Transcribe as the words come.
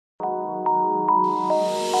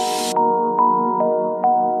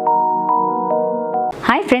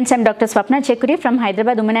Friends, I am Dr. Swapna Chekuri from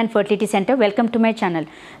Hyderabad Women and Fertility Center. Welcome to my channel.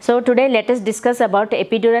 So today let us discuss about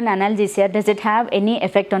epidural analgesia. Does it have any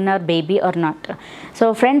effect on our baby or not?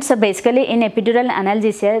 So friends, basically in epidural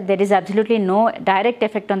analgesia there is absolutely no direct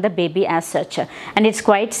effect on the baby as such, and it's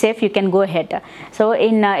quite safe. You can go ahead. So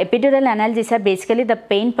in epidural analgesia, basically the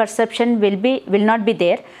pain perception will not be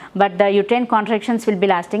there, but the uterine contractions will be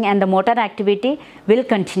lasting and the motor activity will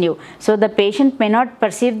continue. So the patient may not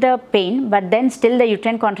perceive the pain, but then still the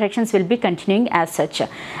uterine contractions will be continuing as such.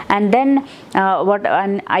 And then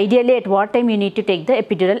ideally at what time you need to take the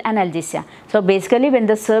epidural analgesia. So basically when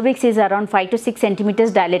the cervix is around 5 to 6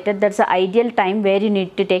 centimeters dilated, that's the ideal time where you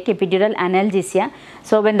need to take epidural analgesia.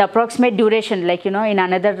 So when the approximate duration, like in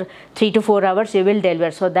another 3 to 4 hours you will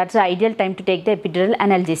deliver, so that's the ideal time to take the epidural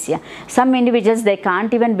analgesia. Some individuals, they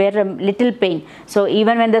can't even bear a little pain, so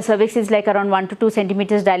even when the cervix is like around 1 to 2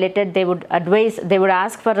 centimeters dilated, they would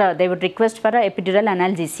request for a epidural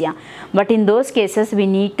analgesia. But in those cases we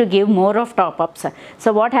need to give more of top-ups.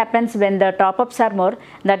 So what happens when the top-ups are more,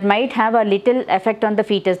 that might have a little effect on the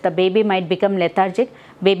fetus. The baby might become lethargic,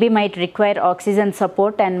 baby might require oxygen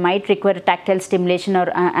support and might require tactile stimulation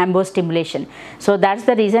or ambo stimulation. So that's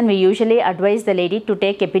the reason we usually advise the lady to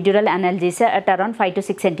take epidural analgesia at around 5 to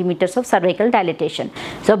 6 centimeters of cervical dilatation.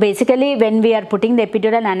 So basically when we are putting the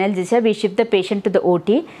epidural analgesia, we shift the patient to the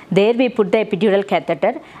OT. There we put the epidural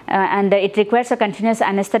catheter and it requires a continuous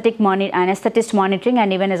anesthetist monitoring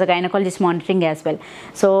and even as a gynecologist monitoring as well.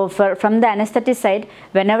 So from the anesthetist side,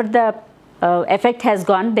 whenever the effect has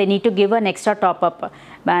gone, they need to give an extra top-up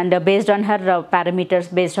and based on her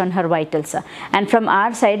parameters, based on her vitals. And from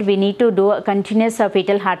our side, we need to do a continuous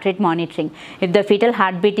fetal heart rate monitoring. If the fetal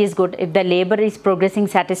heartbeat is good, if the labor is progressing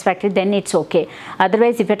satisfactory, then it's okay.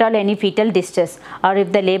 Otherwise, if at all any fetal distress, or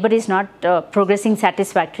if the labor is not progressing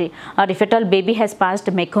satisfactory, or if at all baby has passed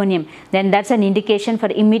meconium, then that's an indication for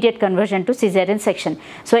immediate conversion to cesarean section.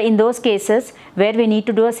 So in those cases where we need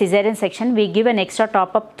to do a cesarean section, we give an extra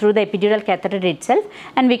top-up through the epidural catheter itself,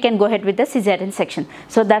 and we can go ahead with the cesarean section.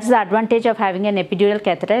 So that's the advantage of having an epidural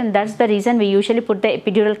catheter, and that's the reason we usually put the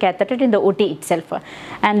epidural catheter in the OT itself.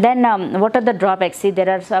 And then what are the drawbacks? See, there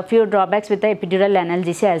are a few drawbacks with the epidural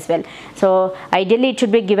analgesia as well. So ideally it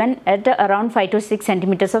should be given at around 5 to 6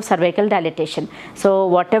 centimeters of cervical dilatation. So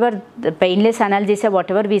whatever the painless analgesia,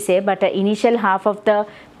 whatever we say, but the initial half of the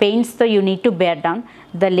pains, so you need to bear down.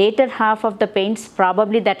 The later half of the pains,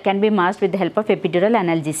 probably that can be masked with the help of epidural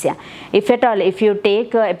analgesia. If at all, if you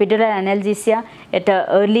take epidural analgesia at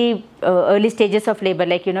early stages of labor,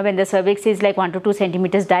 like when the cervix is like 1 to 2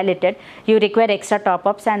 centimeters dilated, you require extra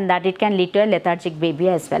top-ups, and that it can lead to a lethargic baby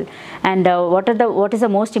as well. And what is the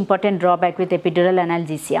most important drawback with epidural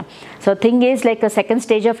analgesia? So thing is, like a second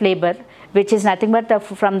stage of labor, which is nothing but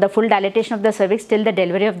from the full dilatation of the cervix till the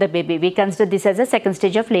delivery of the baby, we consider this as a second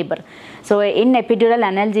stage of labor. So in epidural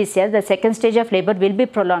analgesia, the second stage of labor will be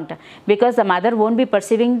prolonged because the mother won't be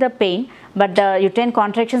perceiving the pain, but the uterine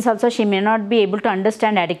contractions also she may not be able to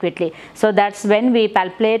understand adequately. So that's when we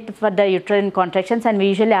palpate for the uterine contractions, and we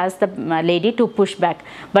usually ask the lady to push back,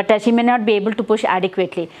 but she may not be able to push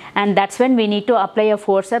adequately, and that's when we need to apply a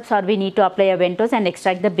forceps or we need to apply a ventouse and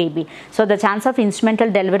extract the baby. So the chance of instrumental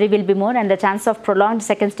delivery will be more, and the chance of prolonged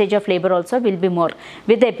second stage of labor also will be more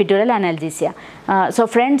with the epidural analgesia. So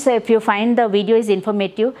friends, if you find the video is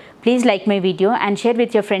informative, please like my video and share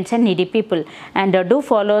with your friends and needy people, and do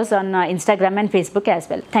follow us on Instagram and Facebook as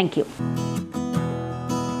well. Thank you.